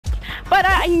but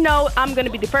I know I'm gonna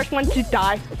be the first one to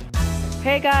die.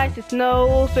 Hey guys, it's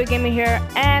No So Gaming here,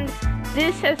 and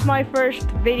this is my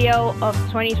first video of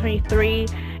 2023,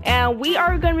 and we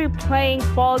are gonna be playing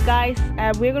Fall Guys,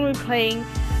 and we're gonna be playing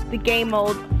the game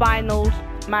mode Finals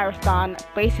Marathon.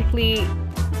 Basically,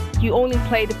 you only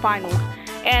play the finals,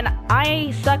 and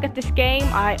I suck at this game.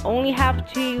 I only have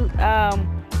 2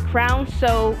 crowns,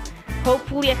 so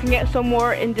hopefully I can get some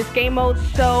more in this game mode.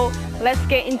 So let's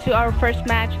get into our first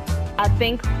match. I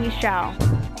think we shall.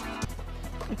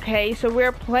 Okay, so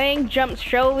we're playing Jump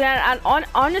Showdown, and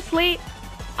honestly,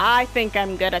 I think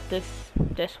I'm good at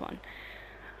this one,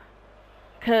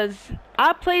 cause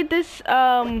I played this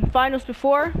finals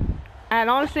before, and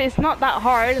honestly, it's not that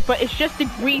hard, but it's just the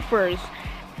griefers,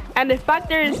 and the fact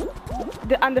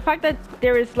that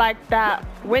there is like that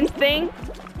win thing,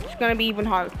 it's gonna be even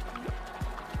hard.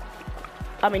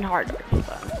 I mean harder.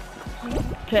 But.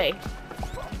 Okay,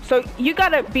 so you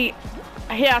gotta be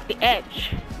here at the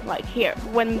edge. Like here,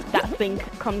 when that thing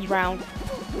comes round,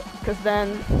 because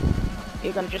then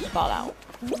you're gonna just fall out.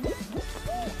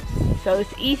 So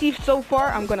it's easy so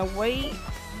far. I'm gonna wait.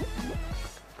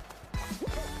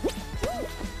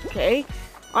 Okay,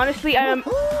 honestly, I am.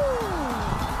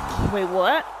 Wait,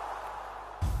 what?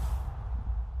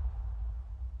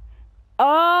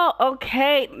 Oh,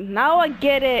 okay. Now I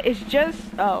get it. It's just.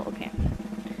 Oh, okay.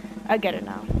 I get it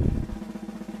now.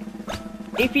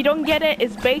 If you don't get it,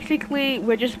 it's basically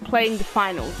we're just playing the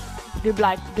finals, the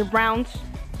rounds.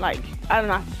 Like, I don't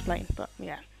know how to explain, but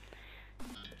yeah.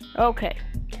 Okay,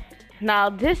 now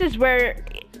this is where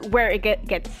it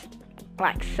gets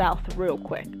like south real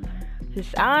quick, because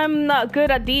I'm not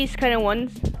good at these kind of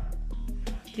ones,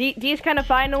 these kind of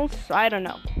finals. So I don't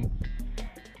know.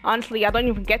 Honestly, I don't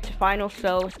even get to finals,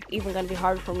 so it's even gonna be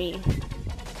hard for me.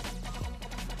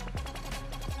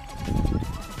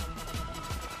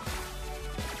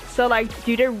 So like,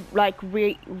 do they like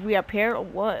reappear or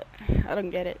what? I don't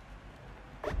get it.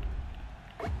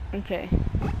 Okay.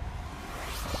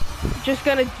 Just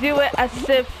gonna do it as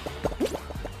if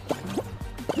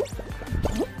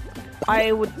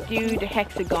I would do the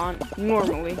hexagon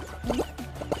normally.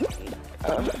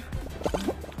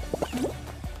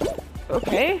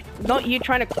 Okay. Not you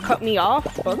trying to cut me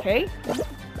off. Okay.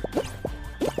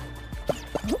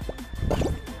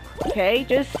 Okay,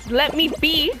 just let me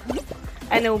be.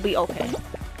 And it will be okay.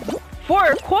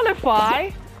 For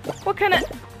qualify, what kind of...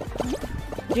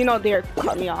 You know, they're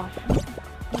cut me off.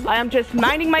 I am just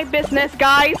minding my business,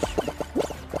 guys.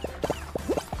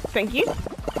 Thank you.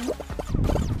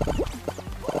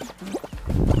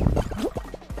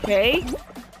 Okay.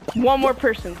 One more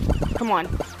person. Come on.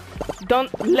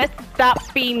 Don't let that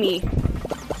be me.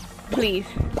 Please.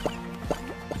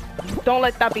 Don't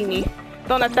let that be me.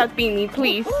 Don't let that be me,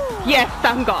 please. Yes,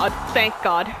 thank God. Thank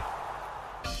God.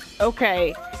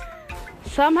 Okay,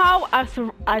 somehow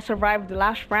I survived the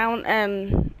last round,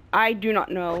 and I do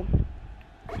not know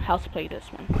how to play this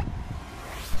one.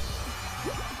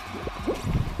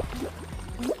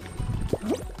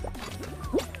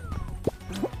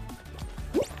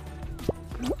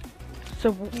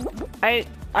 So I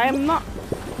am not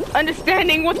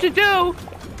understanding what to do.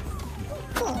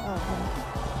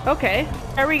 Okay,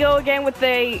 here we go again with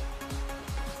the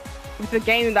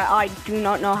game that I do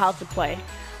not know how to play.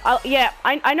 Yeah,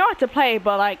 I know how to play,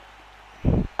 but like,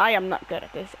 I am not good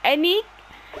at this. Any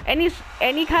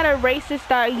kind of races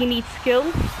that you need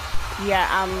skill, yeah,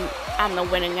 I'm not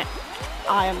winning it.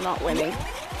 I am not winning.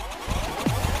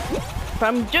 But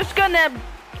I'm just gonna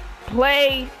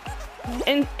play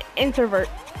introvert.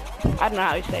 I don't know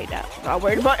how you say that. Not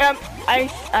word, but I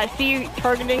see you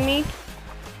targeting me.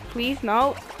 Please,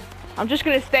 no. I'm just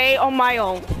gonna stay on my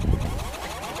own.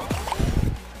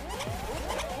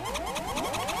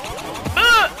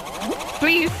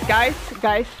 Please, guys,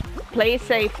 play it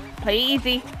safe. Play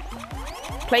easy.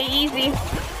 Play easy.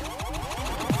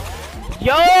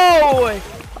 Yo!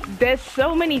 There's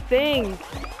so many things.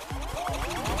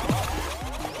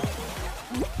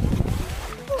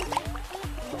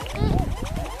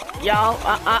 Y'all,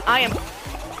 I am...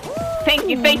 Thank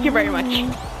you very much.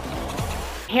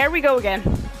 Here we go again.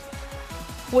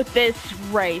 With this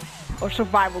race, or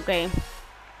survival game.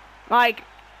 Like,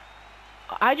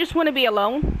 I just want to be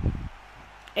alone.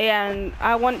 And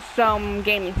I want some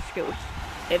gaming skills,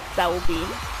 if that will be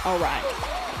alright.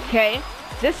 Okay,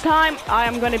 this time I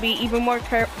am going to be even more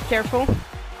careful.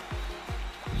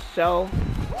 So,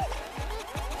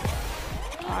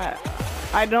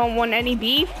 I don't want any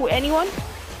beef with anyone.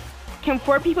 Can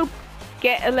 4 people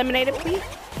get eliminated, please?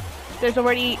 There's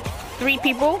already 3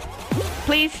 people.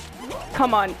 Please,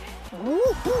 come on.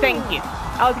 Thank you.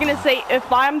 I was gonna say,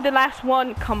 if I'm the last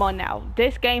one, come on now.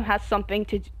 This game has something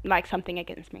to, like, something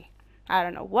against me. I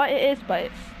don't know what it is, but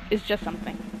it's just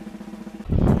something.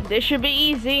 This should be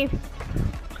easy.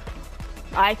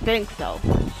 I think so.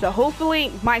 So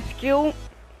hopefully my skill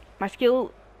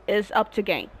is up to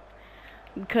game.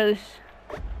 Because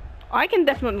I can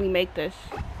definitely make this.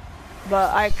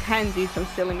 But I can do some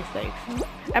silly mistakes.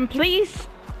 And please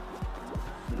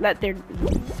let there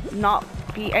not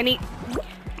be any.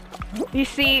 You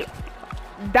see,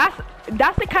 that's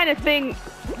the kind of thing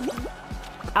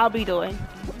I'll be doing.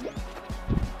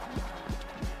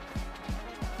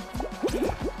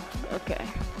 Okay.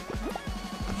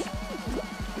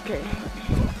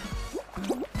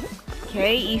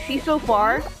 Okay, easy so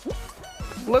far.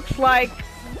 Looks like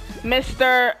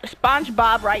Mr.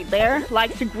 SpongeBob right there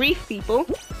likes to grief people.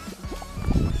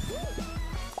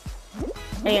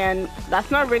 And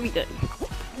that's not really good.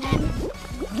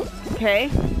 Okay.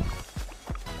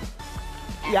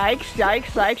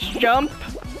 Yikes, jump.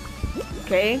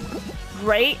 Okay,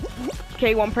 great.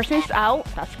 Okay, one person's out.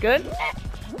 That's good.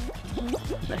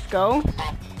 Let's go.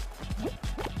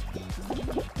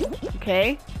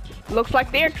 Okay, looks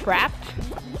like they're trapped.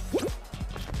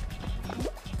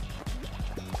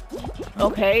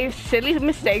 Okay, silly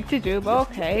mistake to do, but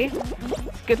okay.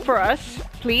 It's good for us,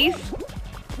 please.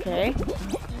 Okay.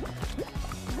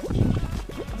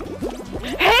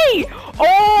 Hey!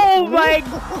 Oh my!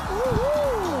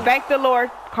 Thank the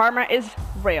Lord, karma is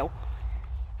real.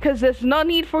 Because there's no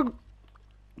need for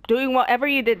doing whatever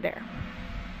you did there.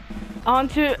 On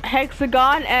to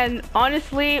hexagon, and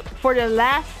honestly, for the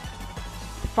last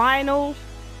finals,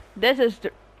 this is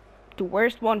the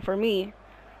worst one for me.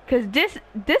 Because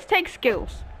this takes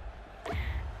skills.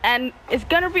 And it's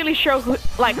gonna really show who,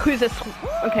 like, who's this.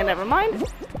 Okay, never mind.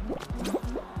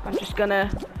 I'm just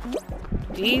gonna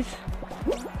these.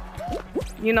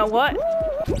 You know what?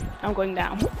 I'm going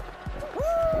down.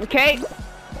 Okay,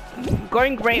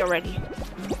 going gray already.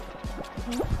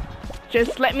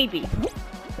 Just let me be.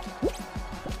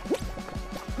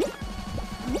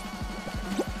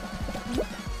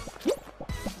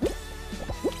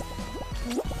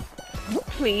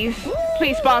 Please,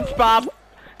 please, SpongeBob.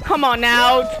 Come on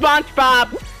now,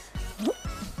 SpongeBob.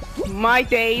 My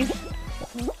days.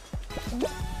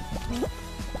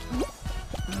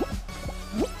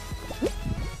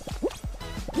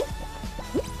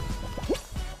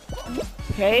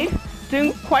 Okay,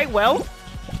 doing quite well.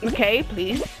 Okay,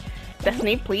 please.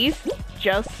 Destiny, please.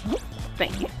 Just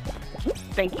thank you.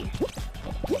 Thank you.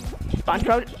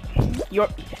 SpongeBob,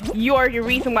 you're the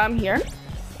reason why I'm here.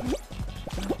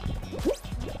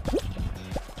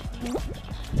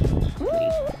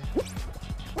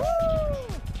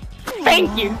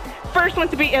 Thank you. First one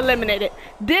to be eliminated.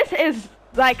 This is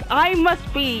like, I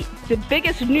must be the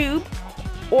biggest noob,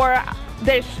 or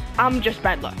I'm just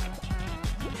bad luck.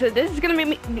 So this is gonna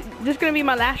be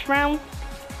my last round,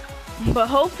 but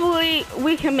hopefully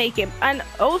we can make it. And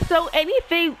also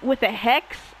anything with a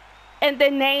hex and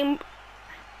the name,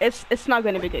 it's not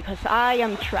gonna be good because I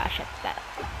am trash at that.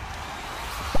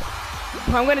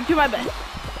 I'm gonna do my best.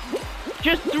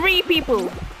 Just 3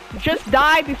 people just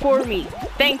die before me.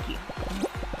 Thank you.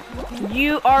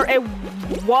 You are a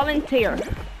volunteer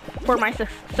for my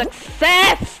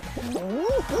success.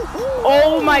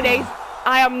 Oh my days.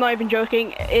 I am not even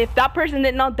joking. If that person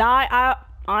did not die,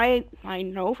 I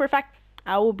know for a fact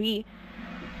I will be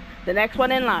the next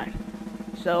one in line.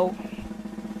 So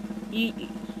you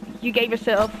gave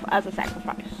yourself as a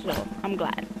sacrifice. So I'm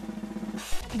glad.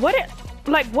 What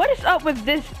is up with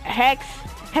this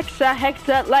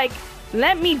hexa? Like,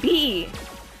 let me be,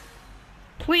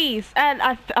 please. And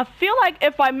I feel like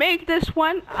if I make this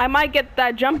one, I might get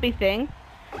that jumpy thing.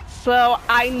 So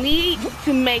I need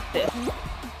to make this.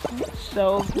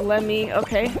 So let me,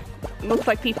 okay. Looks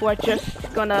like people are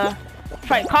just gonna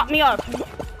try to cut me off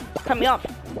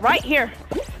right here.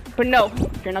 But no,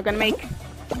 you're not gonna make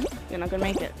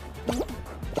it.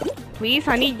 Please,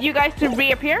 I need you guys to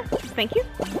reappear. Thank you.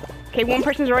 Okay, one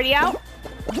person's already out.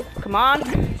 Come on,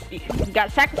 you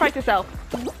gotta sacrifice yourself.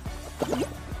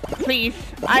 Please,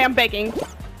 I am begging.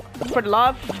 For the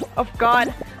love of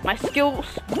God, my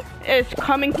skills is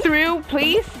coming through.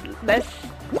 Please, let's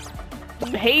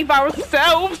behave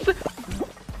ourselves.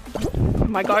 Oh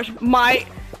my gosh, my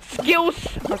skills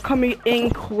are coming in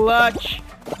clutch.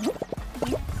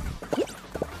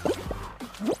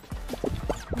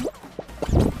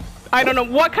 I don't know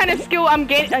what kind of skill I'm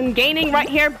gaining right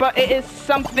here, but it is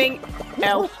something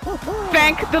else.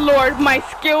 Thank the Lord, my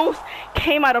skills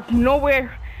came out of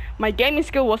nowhere. My gaming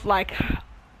skill was like,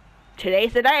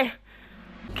 today's the day.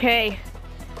 Okay,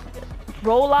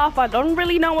 roll off. I don't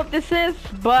really know what this is,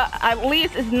 but at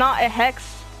least it's not a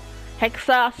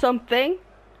hexa something.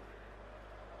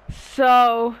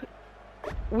 So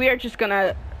we are just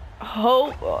gonna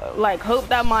hope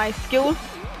that my skills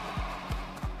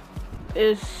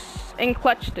is in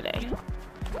clutch today,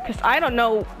 because I don't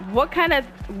know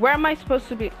where am I supposed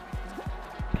to be.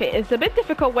 Okay, it's a bit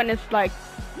difficult when it's like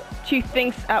two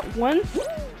things at once.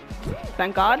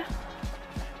 Thank God.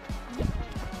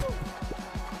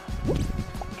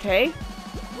 Okay,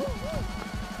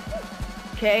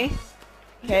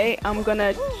 I'm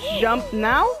gonna jump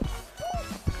now.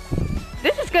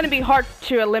 This is gonna be hard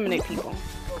to eliminate people.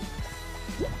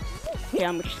 Okay,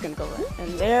 I'm just gonna go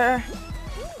in there.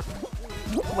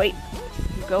 Wait,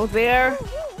 go there.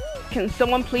 Can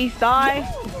someone please die?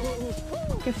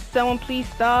 Can someone please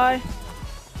die?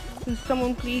 Can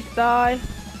someone please die?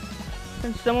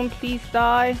 Can someone please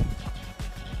die?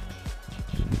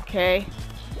 Okay.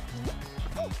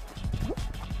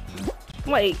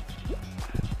 Wait.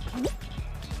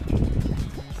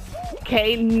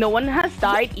 Okay, no one has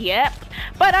died yet,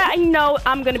 but I know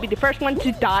I'm gonna be the first one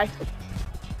to die.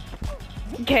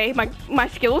 Okay, my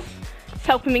skills is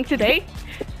helping me today.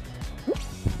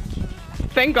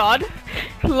 Thank God.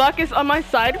 Luck is on my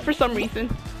side for some reason.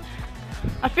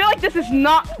 I feel like this is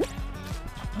not...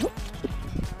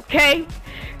 Okay.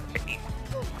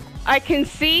 I can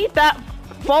see that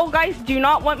Fall Guys do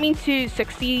not want me to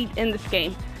succeed in this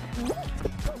game.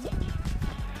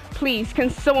 Please, can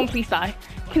someone please die?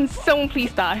 Can someone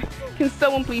please die? Can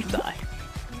someone please die?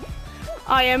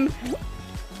 I am...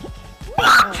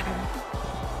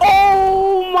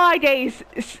 Oh my days!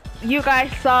 You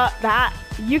guys saw that?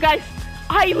 You guys...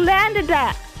 I landed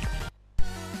that!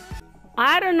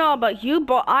 I don't know about you,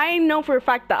 but I know for a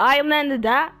fact that I landed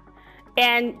that.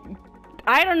 And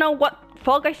I don't know what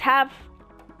Fall Guys have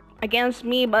against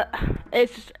me, but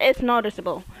it's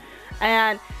noticeable.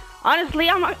 And honestly,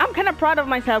 I'm kind of proud of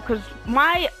myself, because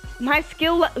my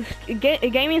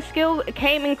gaming skill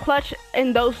came in clutch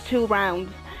in those 2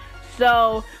 rounds.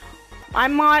 So I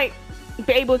might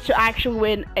be able to actually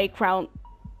win a crown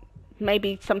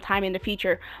maybe sometime in the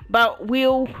future, but we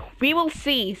will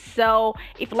see. So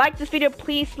if you like this video,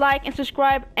 please like and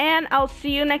subscribe, and I'll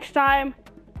see you next time.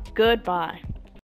 Goodbye.